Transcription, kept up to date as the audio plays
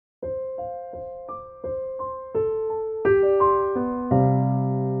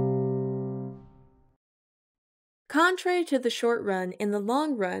Contrary to the short run, in the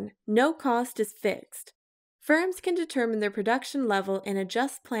long run, no cost is fixed. Firms can determine their production level and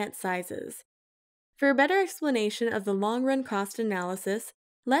adjust plant sizes. For a better explanation of the long-run cost analysis,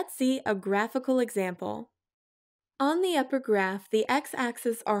 let's see a graphical example. On the upper graph, the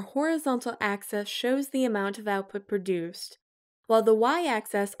x-axis, our horizontal axis, shows the amount of output produced, while the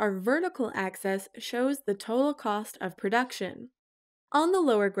y-axis, our vertical axis, shows the total cost of production. On the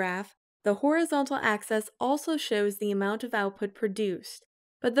lower graph, the horizontal axis also shows the amount of output produced,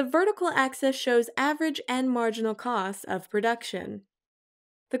 but the vertical axis shows average and marginal costs of production.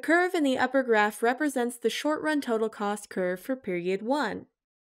 The curve in the upper graph represents the short-run total cost curve for period 1.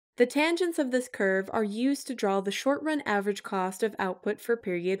 The tangents of this curve are used to draw the short-run average cost of output for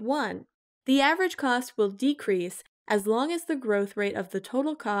period 1. The average cost will decrease as long as the growth rate of the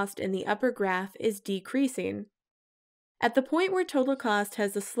total cost in the upper graph is decreasing. At the point where total cost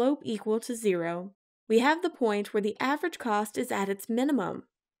has a slope equal to 0, we have the point where the average cost is at its minimum.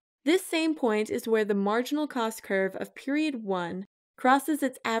 This same point is where the marginal cost curve of period 1 crosses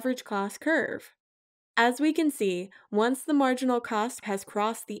its average cost curve. As we can see, once the marginal cost has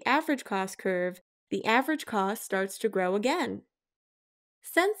crossed the average cost curve, the average cost starts to grow again.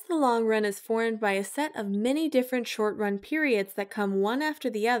 Since the long run is formed by a set of many different short-run periods that come one after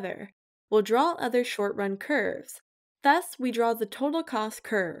the other, we'll draw other short-run curves. Thus, we draw the total cost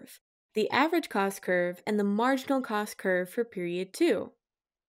curve, the average cost curve, and the marginal cost curve for period 2.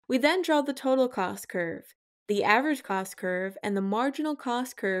 We then draw the total cost curve, the average cost curve, and the marginal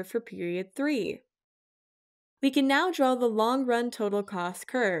cost curve for period 3. We can now draw the long-run total cost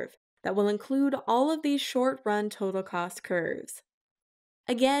curve that will include all of these short-run total cost curves.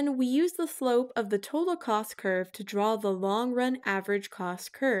 Again, we use the slope of the total cost curve to draw the long-run average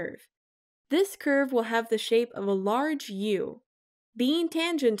cost curve. This curve will have the shape of a large U, being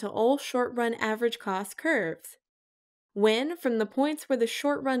tangent to all short-run average cost curves. When, from the points where the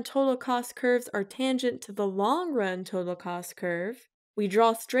short-run total cost curves are tangent to the long-run total cost curve, we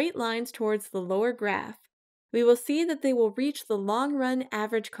draw straight lines towards the lower graph, we will see that they will reach the long-run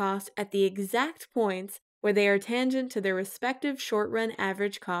average cost at the exact points where they are tangent to their respective short-run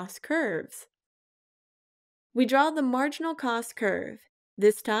average cost curves. We draw the marginal cost curve,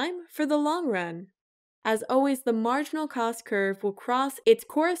 this time for the long run. As always, the marginal cost curve will cross its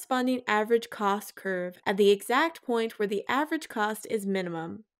corresponding average cost curve at the exact point where the average cost is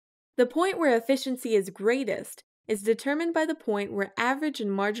minimum. The point where efficiency is greatest is determined by the point where average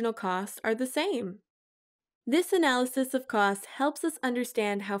and marginal costs are the same. This analysis of costs helps us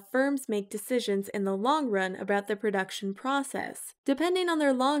understand how firms make decisions in the long run about the production process, depending on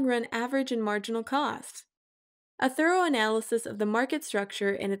their long-run average and marginal costs. A thorough analysis of the market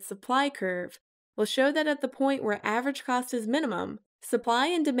structure and its supply curve will show that at the point where average cost is minimum, supply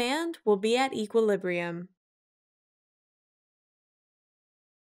and demand will be at equilibrium.